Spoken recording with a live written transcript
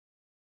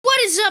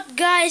is up,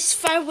 guys?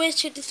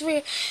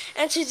 Fireways53,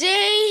 and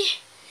today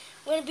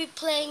we're gonna be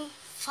playing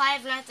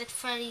Five Nights at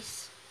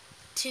Freddy's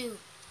 2.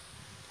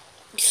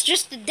 It's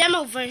just the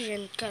demo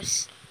version,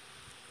 cause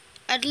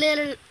I'd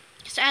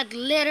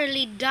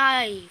literally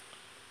die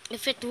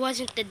if it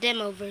wasn't the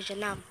demo version.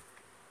 Now,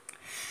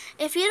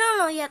 if you don't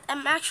know yet,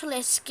 I'm actually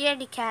a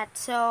scaredy cat,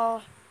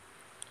 so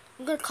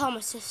I'm gonna call my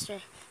sister.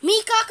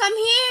 Mika, come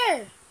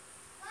here!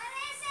 What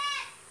is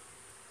it?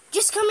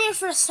 Just come here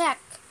for a sec.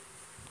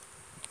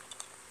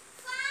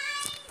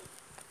 Fine.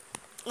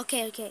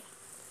 Okay.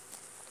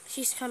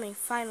 She's coming,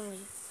 finally.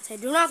 I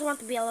do not want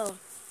to be alone.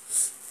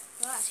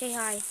 What? Say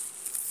hi.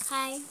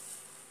 Hi.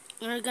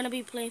 We're gonna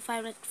be playing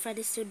Five Nights at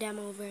Freddy's 2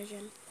 demo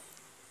version.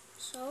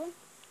 So?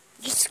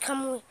 Just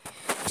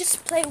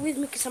play with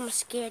me because I'm a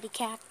scaredy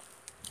cat.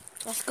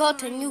 Let's go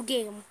to a new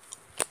game.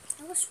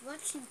 I was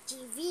watching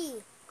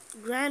TV.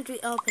 Grand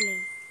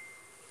reopening.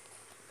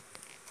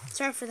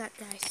 Sorry for that,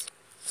 guys.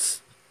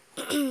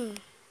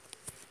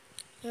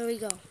 Here we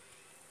go.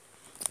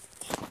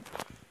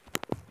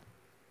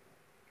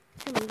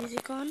 Is the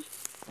music on?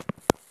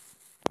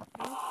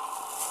 No?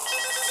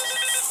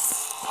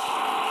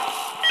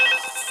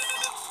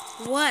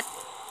 What?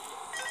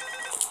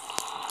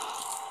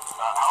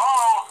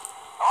 Hello?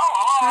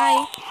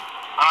 Hi.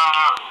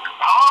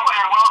 Hello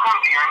and welcome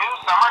to your new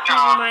summer Never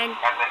job mind.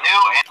 at the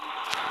new...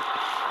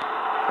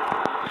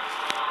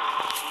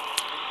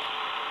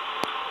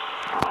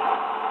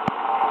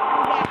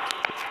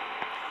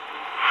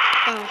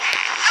 Oh.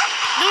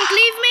 Don't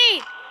leave me!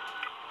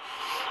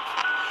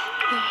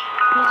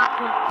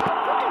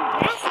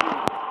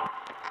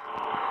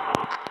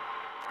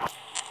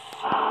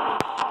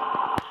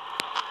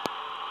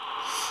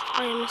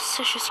 I am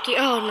such a scary.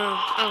 Oh no.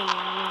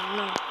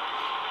 No.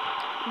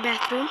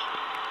 Bathroom.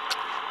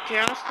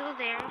 You're all still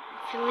there.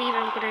 If you leave,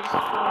 I'm gonna destroy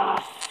you.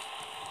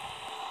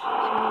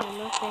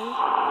 So,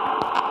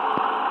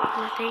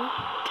 nothing.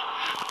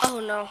 Oh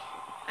no.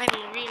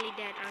 I'm really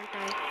dead, aren't I?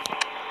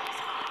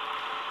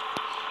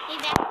 Hey,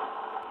 Dad.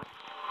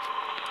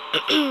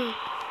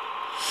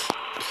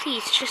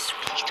 Please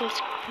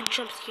don't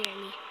jump scare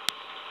me.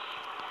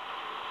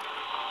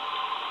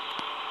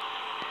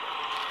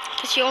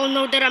 Because you all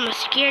know that I'm a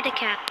scaredy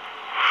cat.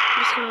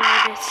 I'm just gonna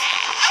wear this.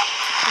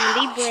 And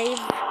be brave.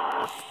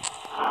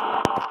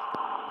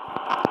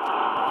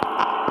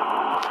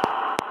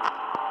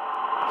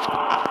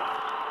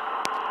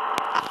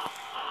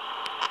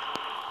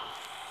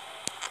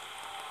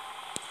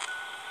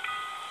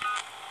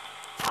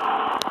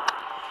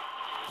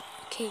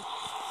 Okay.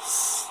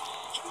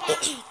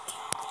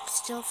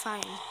 Still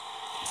fine.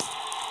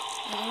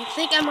 I don't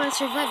think I'm gonna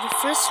survive the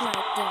first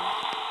night though.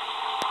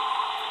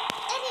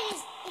 It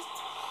is.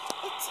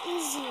 It's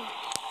easy.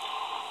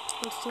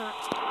 It's not.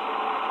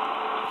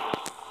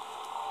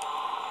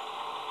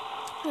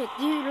 Look,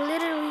 you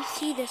literally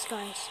see this,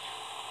 guys.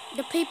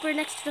 The paper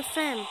next to the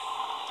fan.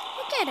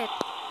 Look at it.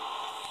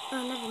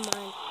 Oh, never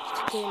mind.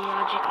 It's game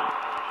logic.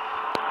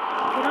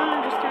 You don't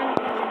understand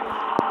it.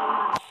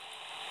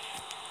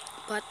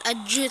 But I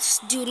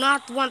just do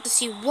not want to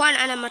see one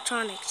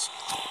animatronics.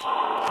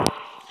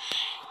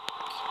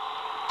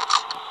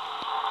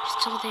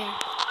 Still there.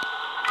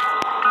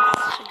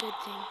 That's a good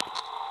thing.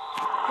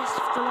 Just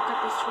have to look at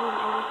this room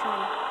every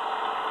time.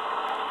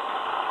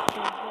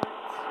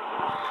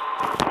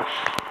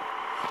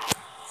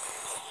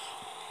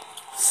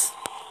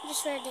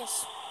 Just wear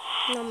this.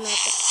 No, I'm not.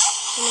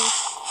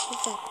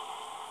 What's that?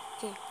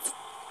 Okay.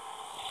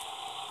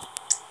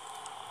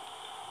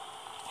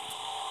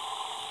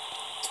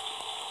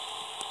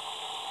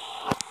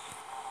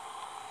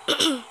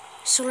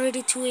 It's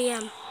already 2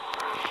 a.m.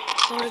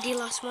 Already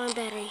lost my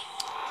battery.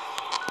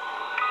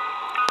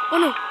 Oh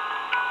no!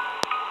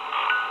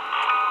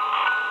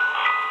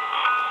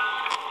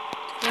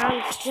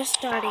 Now it's just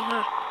starting,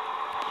 huh?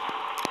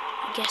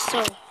 I guess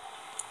so.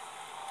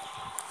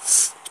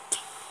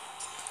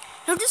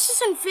 No, this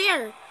isn't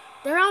fair.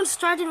 The round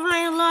started when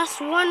I lost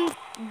one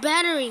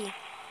battery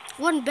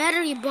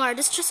bar.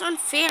 That's just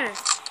unfair.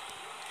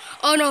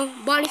 Oh no,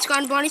 Bonnie's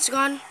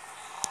gone.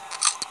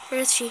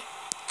 Where is she?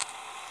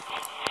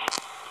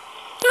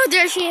 Oh,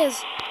 there she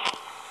is.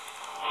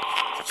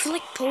 You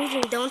like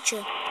posing, don't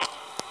you?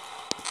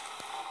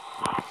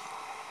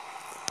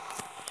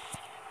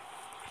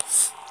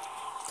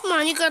 Come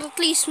on, you gotta at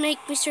least make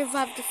me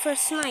survive the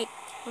first night,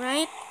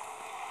 right?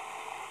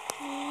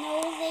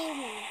 No, they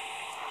won't.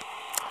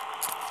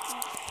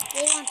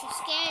 They want to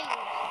scare you.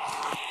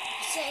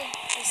 Say,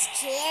 a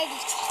scaredy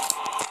cat.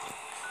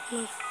 No,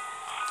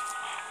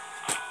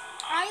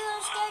 Are you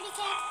a scaredy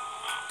cat?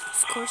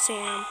 of course I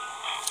am.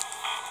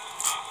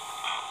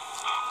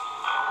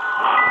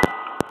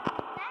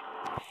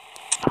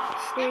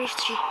 Where is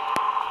she?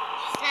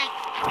 It's like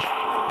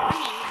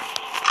running.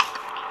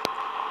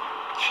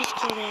 She's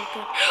still there.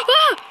 Good.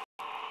 Ah!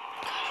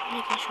 Oh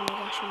my gosh.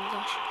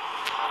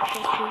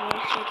 Those two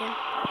words again.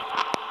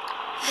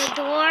 The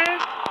door.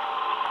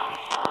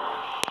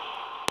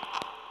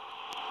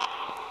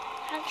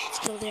 She's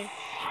still there.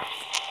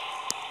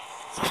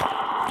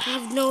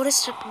 I've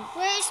noticed that.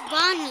 Where's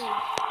Bonnie?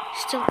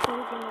 Still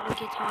holding the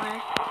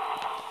guitar.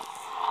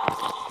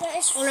 There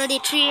is Already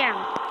 3 a.m.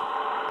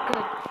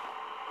 Good.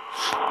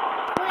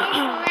 who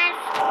is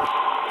left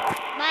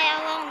by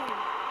alone.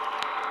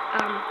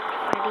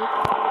 Freddy.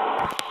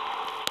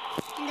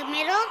 In the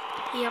middle?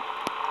 Yep.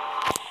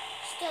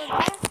 Still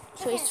there?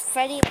 So is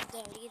Freddy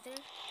the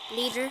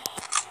leader?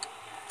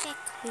 Check.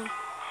 Yeah.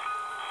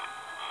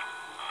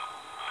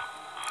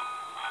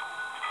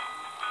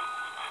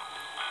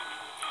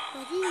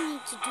 Why do you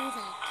need to do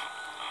that?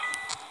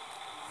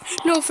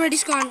 No,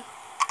 Freddy's gone.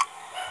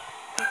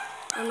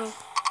 Oh no.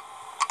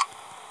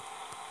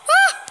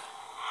 Ah!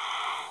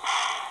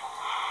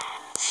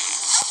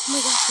 Oh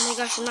my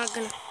gosh, I'm not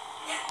gonna.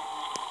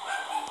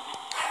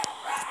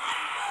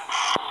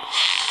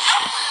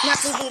 I'm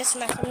not leaving this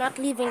mask. I'm not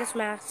leaving this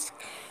mask.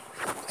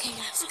 Okay,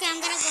 guys. Okay, I'm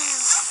gonna go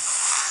now.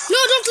 No,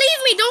 don't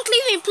leave me. Don't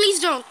leave me. Please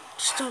don't.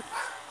 Just don't.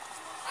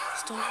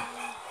 Just don't. I'm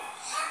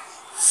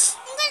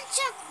gonna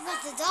check what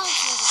the dog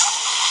told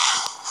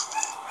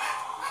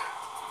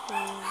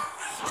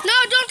No,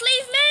 don't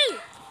leave me.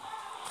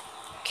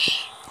 Okay.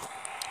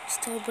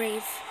 Still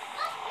brave.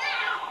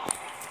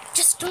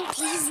 Just don't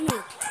leave me.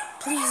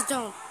 Please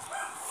don't.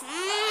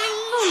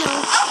 Oh no.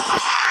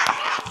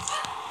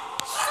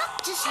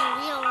 Just in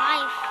real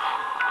life.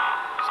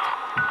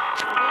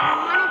 Do you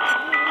want it to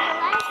be real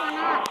life or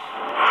not?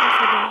 Yes,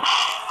 I do.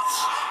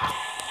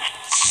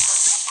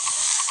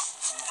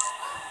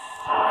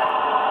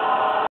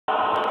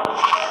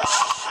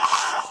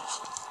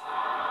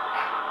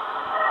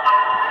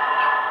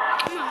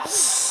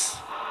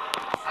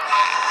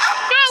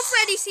 No,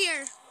 Freddy's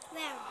here.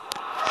 Where?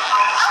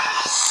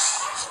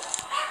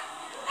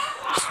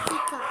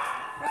 Speak up.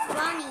 Where's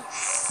Bonnie?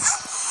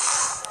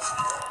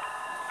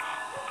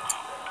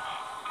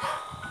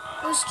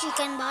 Who's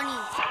Chicken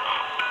Bonnie?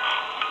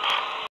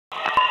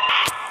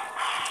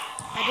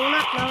 I do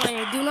not know and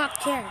I do not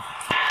care.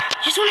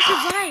 I just want to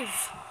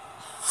survive.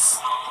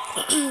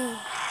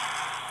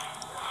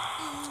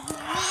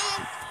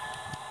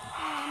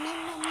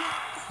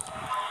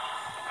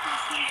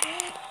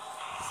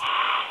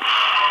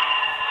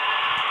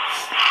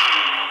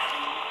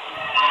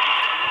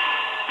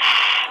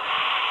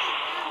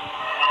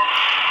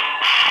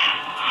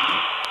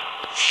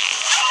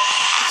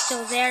 You're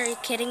still there? Are you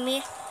kidding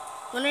me?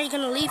 When are you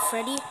gonna leave,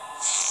 Freddy?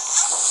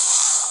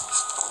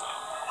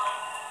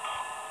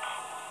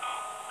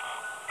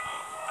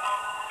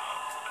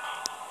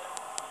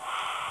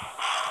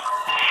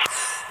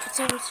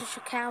 I'm such a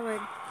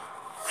coward.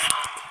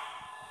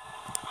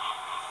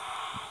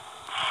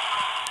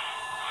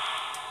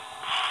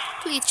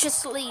 Please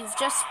just leave.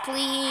 Just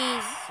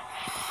please.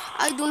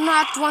 I do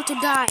not want to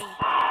die.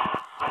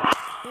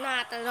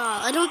 Not at all.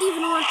 I don't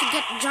even want to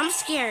get jump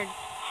scared.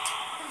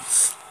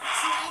 It's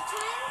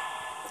nighttime?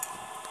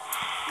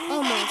 Are you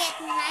Almost. gonna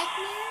get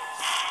nightmares?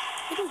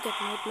 I don't get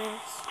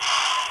nightmares.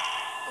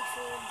 If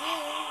you do,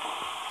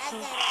 I got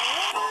a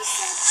little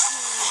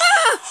surprise.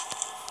 Ah!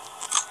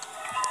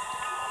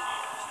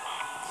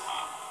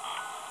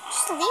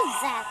 Just leave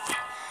that.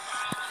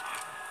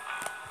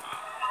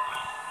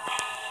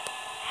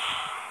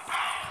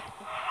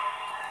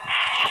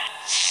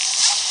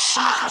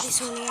 Oh my God, he's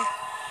so near. Look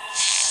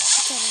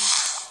at him.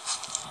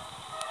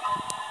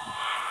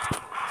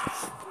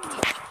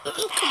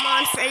 Come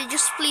on, Freddy,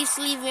 just please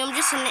leave me. I'm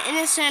just an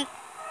innocent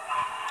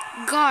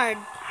guard.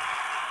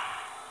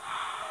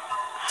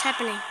 What's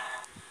happening?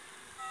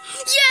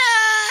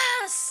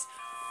 Yes!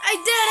 I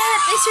did it!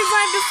 I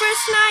survived the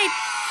first night.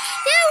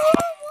 Yeah,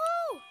 woo,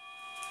 woo!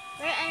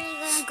 Where are you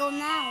gonna go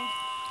now?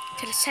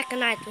 To the second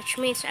night, which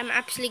means I'm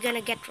absolutely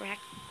gonna get wrecked.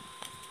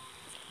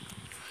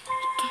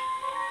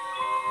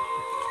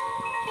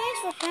 Thanks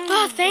for telling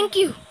Oh, me. thank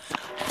you.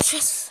 It's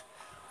just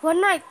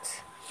one night.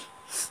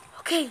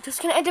 Okay,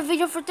 just gonna end the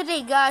video for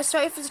today, guys.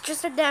 Sorry if it's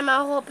just a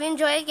demo. Hope you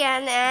enjoy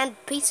again, and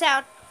peace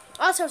out.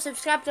 Also,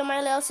 subscribe to my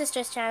little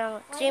sister's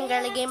channel, Why Dream do you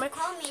Girly have Gamer. to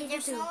call me?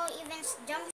 There's no even jump